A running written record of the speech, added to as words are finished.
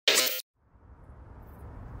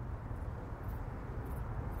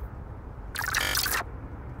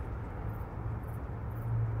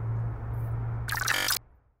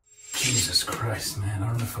Christ, man, I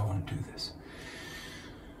don't know if I want to do this.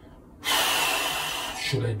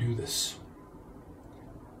 Should I do this?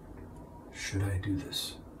 Should I do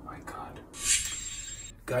this? My God.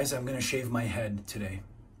 Guys, I'm gonna shave my head today.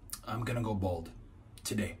 I'm gonna go bald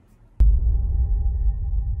today.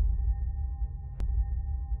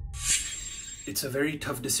 It's a very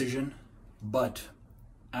tough decision, but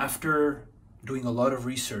after doing a lot of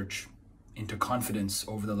research into confidence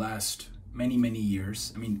over the last many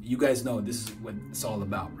years, I mean, you guys know this is what it's all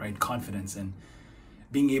about, right? Confidence and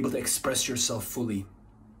being able to express yourself fully.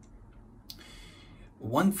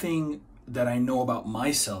 One thing that I know about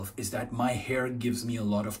myself is that my hair gives me a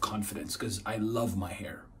lot of confidence because I love my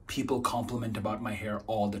hair. People compliment about my hair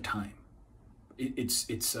all the time. I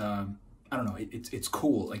don't know, it's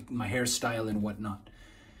cool, like my hairstyle and whatnot.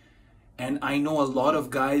 And I know a lot of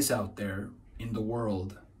guys out there in the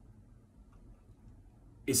world,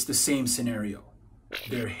 it's the same scenario.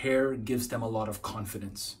 Their hair gives them a lot of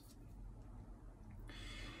confidence.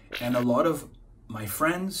 And a lot of my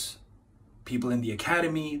friends, people in the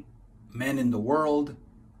academy, men in the world,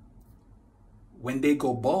 when they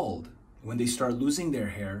go bald, when they start losing their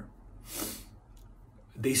hair,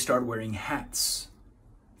 they start wearing hats.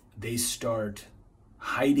 They start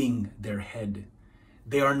hiding their head.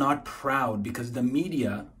 They are not proud because the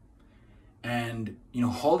media and, you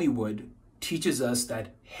know, Hollywood teaches us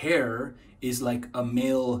that hair is like a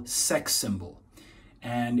male sex symbol.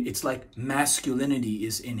 And it's like masculinity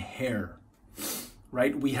is in hair,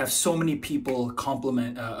 right? We have so many people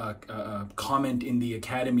comment in the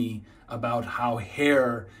academy about how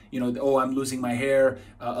hair, you know, oh, I'm losing my hair.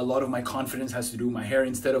 A lot of my confidence has to do with my hair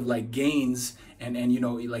instead of like gains and you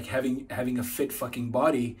know, like having a fit fucking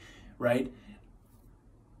body, right?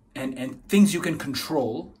 And things you can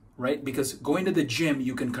control, right? Because going to the gym,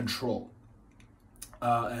 you can control.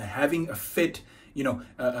 Having a fit, you know,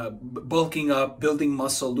 bulking up, building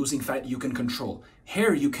muscle, losing fat, you can control.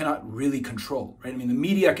 Hair, you cannot really control, right? I mean, the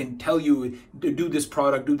media can tell you to do this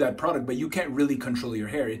product, do that product, but you can't really control your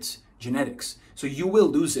hair. It's genetics. So you will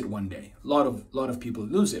lose it one day. A lot of people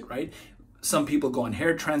lose it, right? Some people go on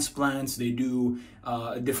hair transplants. They do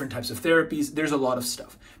different types of therapies. There's a lot of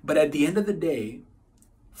stuff. But at the end of the day,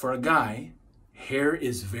 for a guy, hair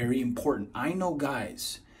is very important. I know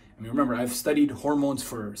guys, I mean, remember, I've studied hormones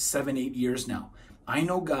for 7-8 years now. I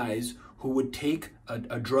know guys who would take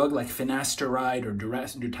a drug like finasteride or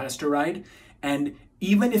dutasteride, and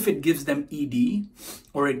even if it gives them ED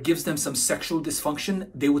or it gives them some sexual dysfunction,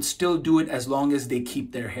 they would still do it as long as they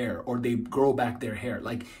keep their hair or they grow back their hair.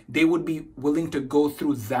 Like, they would be willing to go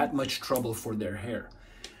through that much trouble for their hair.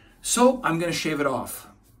 So I'm gonna shave it off.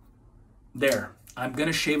 There, I'm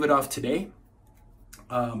gonna shave it off today.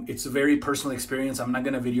 It's a very personal experience. I'm not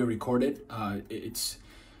gonna video record it.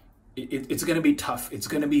 It's gonna be tough. It's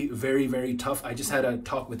gonna be very tough. I just had a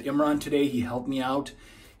talk with Imran today. He helped me out.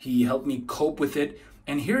 He helped me cope with it.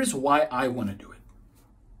 And here's why I wanna do it.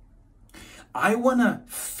 I wanna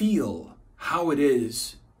feel how it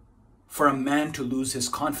is for a man to lose his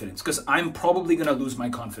confidence, because I'm probably gonna lose my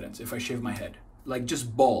confidence if I shave my head, like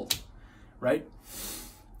just bald, right?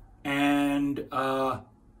 And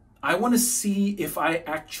I want to see if I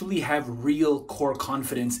actually have real core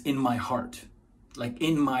confidence in my heart, like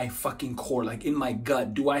in my fucking core, like in my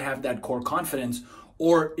gut. Do I have that core confidence,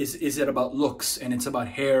 or is it about looks and it's about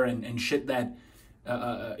hair and shit that,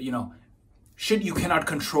 you know, shit you cannot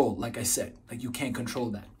control, like I said, like you can't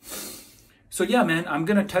control that. So yeah, man, I'm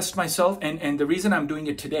going to test myself. And the reason I'm doing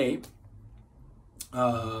it today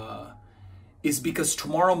is because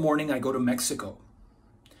tomorrow morning I go to Mexico.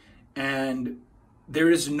 And there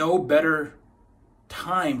is no better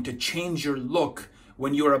time to change your look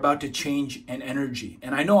when you're about to change an energy.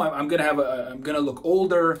 And I know I'm gonna look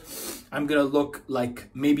older. I'm gonna look like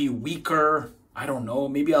maybe weaker. I don't know.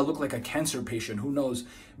 Maybe I'll look like a cancer patient. Who knows?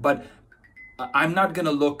 But I'm not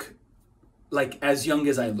gonna look like as young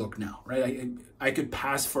as I look now, right? I could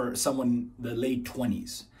pass for someone in the late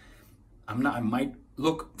 20s. I might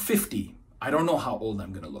look 50. I don't know how old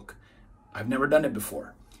I'm gonna look. I've never done it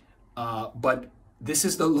before. But this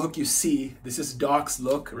is the look you see. This is Doc's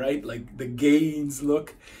look, right? Like the Gaines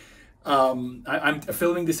look. I'm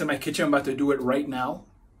filming this in my kitchen. I'm about to do it right now.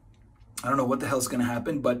 I don't know what the hell's gonna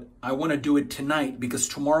happen, but I wanna do it tonight because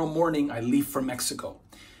tomorrow morning I leave for Mexico.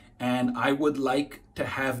 And I would like to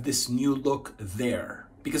have this new look there.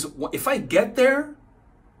 Because if I get there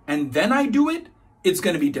and then I do it, it's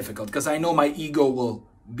gonna be difficult because I know my ego will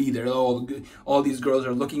be there. All these girls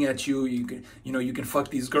are looking at you. You can fuck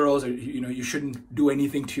these girls, or you shouldn't do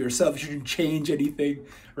anything to yourself. You shouldn't change anything,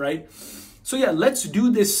 right? So yeah, let's do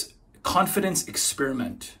this confidence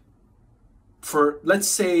experiment for, let's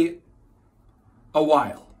say, a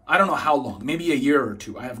while. I don't know how long, maybe a year or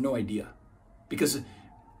two. I have no idea, because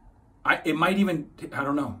it might even, I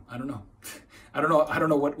don't know. I don't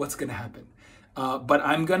know what's gonna happen. But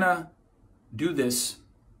I'm gonna do this.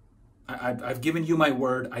 I've given you my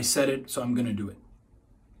word. I said it, so I'm gonna do it.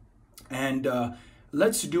 And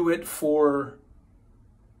let's do it for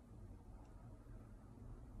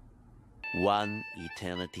one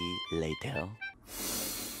eternity later.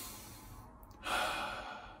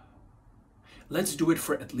 Let's do it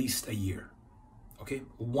for at least a year. Okay?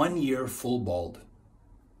 1 year full bald.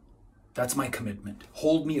 That's my commitment.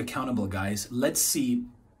 Hold me accountable, guys. Let's see.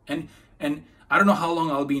 And I don't know how long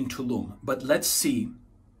I'll be in Tulum, but let's see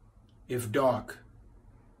if Doc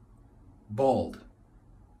bald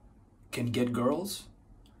can get girls,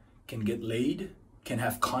 can get laid, can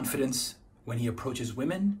have confidence when he approaches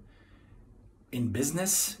women, in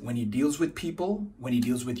business, when he deals with people, when he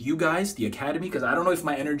deals with you guys, the academy, because I don't know if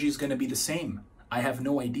my energy is going to be the same. I have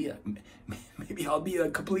no idea. Maybe I'll be a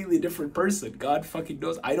completely different person. God fucking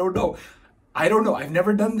knows. I don't know. I've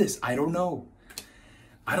never done this. I don't know.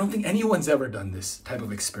 I don't think anyone's ever done this type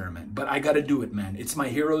of experiment, but I got to do it, man. It's my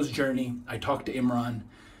hero's journey. I talked to Imran.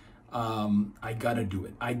 I got to do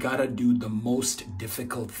it. I got to do the most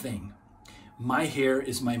difficult thing. My hair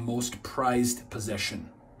is my most prized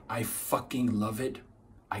possession. I fucking love it.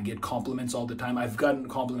 I get compliments all the time. I've gotten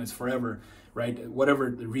compliments forever, right?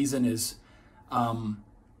 Whatever the reason is,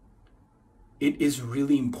 it is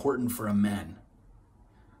really important for a man,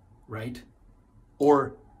 right?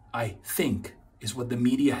 Or I think is what the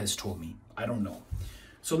media has told me. I don't know.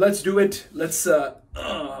 So let's do it. Let's,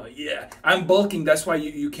 yeah. I'm bulking. That's why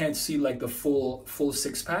you can't see like the full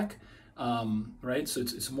six pack, right? So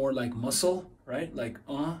it's more like muscle, right? Like,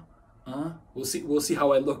 we'll see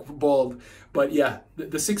how I look bald. But yeah,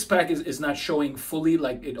 the six pack is not showing fully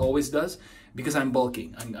like it always does, because I'm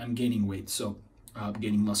bulking. I'm gaining weight, so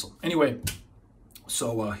gaining muscle. Anyway,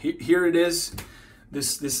 so here it is,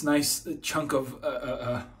 this nice chunk of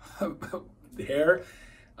hair.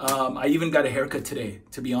 I even got a haircut today,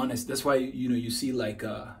 to be honest. That's why you see like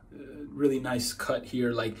a really nice cut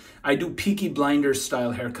here. Like I do Peaky Blinders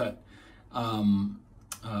style haircut.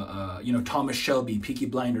 Thomas Shelby, Peaky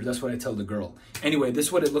Blinders, that's what I tell the girl. Anyway, this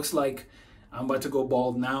is what it looks like. I'm about to go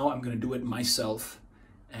bald now. I'm going to do it myself.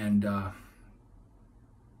 And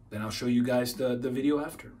then I'll show you guys the video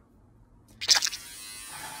after.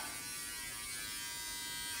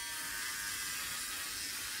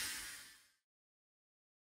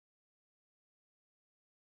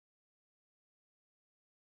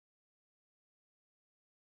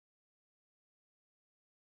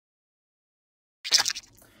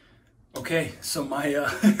 Okay, so my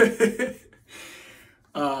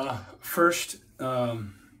first,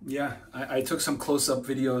 yeah, I took some close-up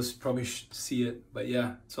videos, probably should see it, but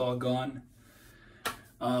yeah, it's all gone.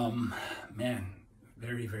 Man,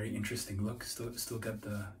 very, very interesting look. Still got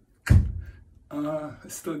the,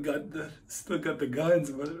 still got the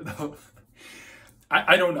guns, but no.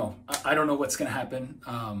 I don't know. I don't know what's gonna happen.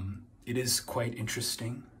 It is quite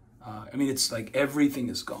interesting. I mean, it's like everything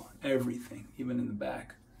is gone, everything, even in the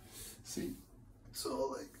back. See, so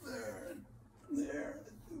like there and there.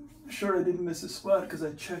 I'm sure I didn't miss a spot because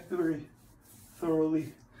I checked very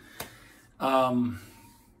thoroughly.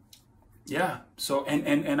 Yeah, so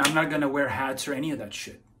and I'm not gonna wear hats or any of that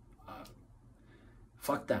shit.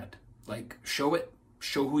 Fuck that. Like, show it,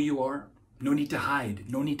 show who you are. No need to hide,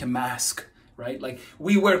 no need to mask, right? Like,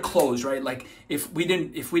 we wear clothes, right? Like, if we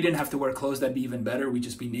didn't have to wear clothes, that'd be even better. We'd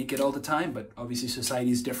just be naked all the time, but obviously society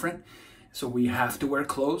is different. So we have to wear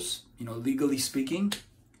clothes, legally speaking,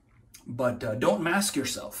 but don't mask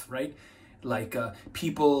yourself, right? Like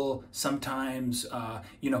people sometimes,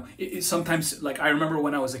 sometimes, like I remember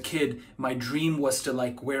when I was a kid, my dream was to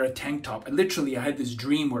like wear a tank top. And literally I had this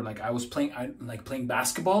dream where like I was playing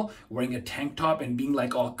basketball, wearing a tank top and being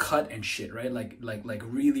like all cut and shit, right? Like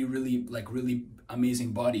really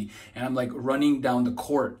amazing body. And I'm like running down the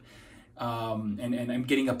court. And I'm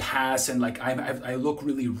getting a pass, and like I look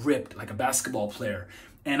really ripped, like a basketball player.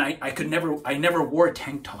 And I never wore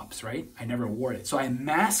tank tops, right? I never wore it. So I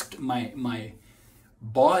masked my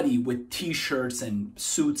body with t-shirts and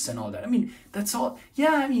suits and all that. I mean, that's all.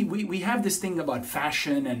 Yeah, I mean, we have this thing about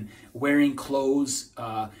fashion and wearing clothes,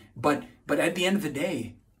 but at the end of the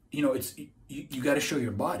day, it's you got to show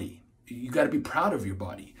your body. You got to be proud of your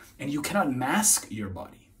body, and you cannot mask your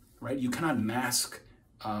body, right? You cannot mask.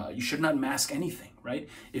 You should not mask anything, right?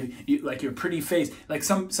 Like your pretty face, like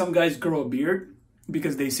some guys grow a beard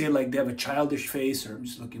because they say like they have a childish face, or I'm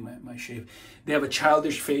just looking at my shave. They have a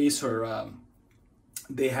childish face, or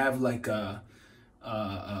they have like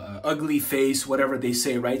ugly face, whatever they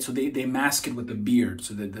say, right? So they mask it with the beard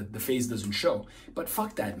so that the face doesn't show. But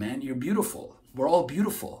fuck that, man. You're beautiful. We're all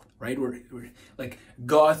beautiful, right? We're like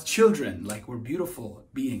God's children. Like, we're beautiful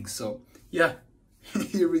beings. So yeah,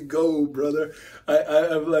 here we go, brother.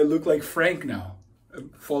 I look like Frank now. I'm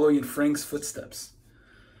following in Frank's footsteps.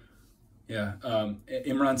 Yeah,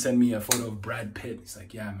 Imran sent me a photo of Brad Pitt. He's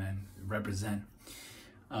like, yeah, man, represent.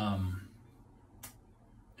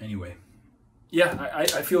 Anyway, yeah,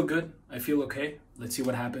 I feel good. I feel okay. Let's see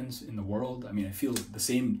what happens in the world. I mean, I feel the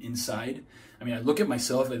same inside. I mean, I look at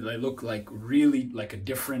myself and I look like really like a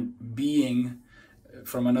different being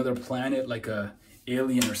from another planet, like a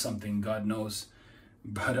alien or something, God knows.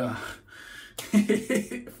 But,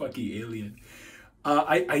 fucking alien.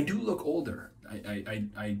 I do look older.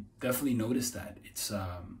 I definitely noticed that. It's,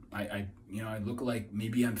 you know, I look like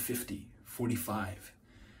maybe I'm 50, 45.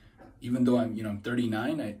 Even though I'm, you know, I'm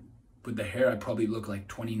 39, with the hair, I probably look like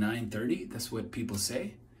 29, 30. That's what people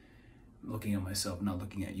say. I'm looking at myself, not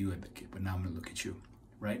looking at you, but now I'm gonna look at you,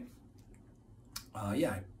 right?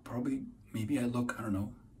 Yeah, maybe I look, I don't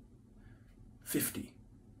know, 50.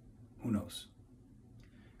 Who knows?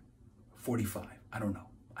 45. I don't know.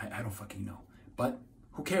 I don't fucking know. But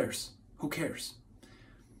who cares? Who cares?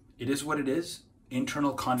 It is what it is.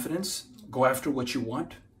 Internal confidence. Go after what you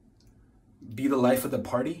want. Be the life of the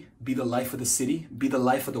party. Be the life of the city. Be the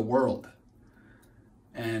life of the world.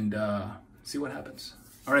 And see what happens.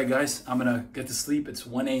 All right, guys. I'm going to get to sleep. It's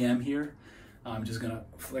 1 a.m. here. I'm just going to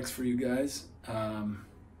flex for you guys.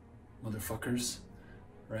 Motherfuckers.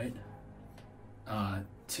 Right?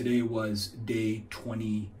 Today was day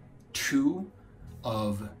 22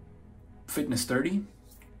 of Fitness 30.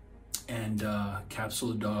 And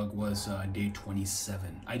Capsule Dog was day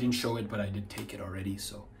 27. I didn't show it, but I did take it already.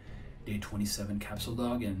 So day 27 Capsule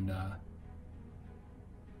Dog. And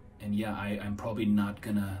yeah, I'm probably not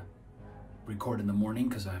gonna record in the morning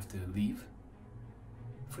because I have to leave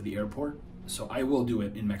for the airport. So I will do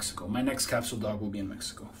it in Mexico. My next Capsule Dog will be in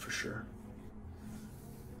Mexico for sure.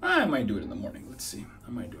 I might do it in the morning. Let's see. I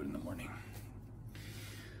might do it in the morning.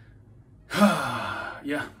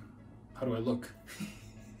 Yeah. How do I look?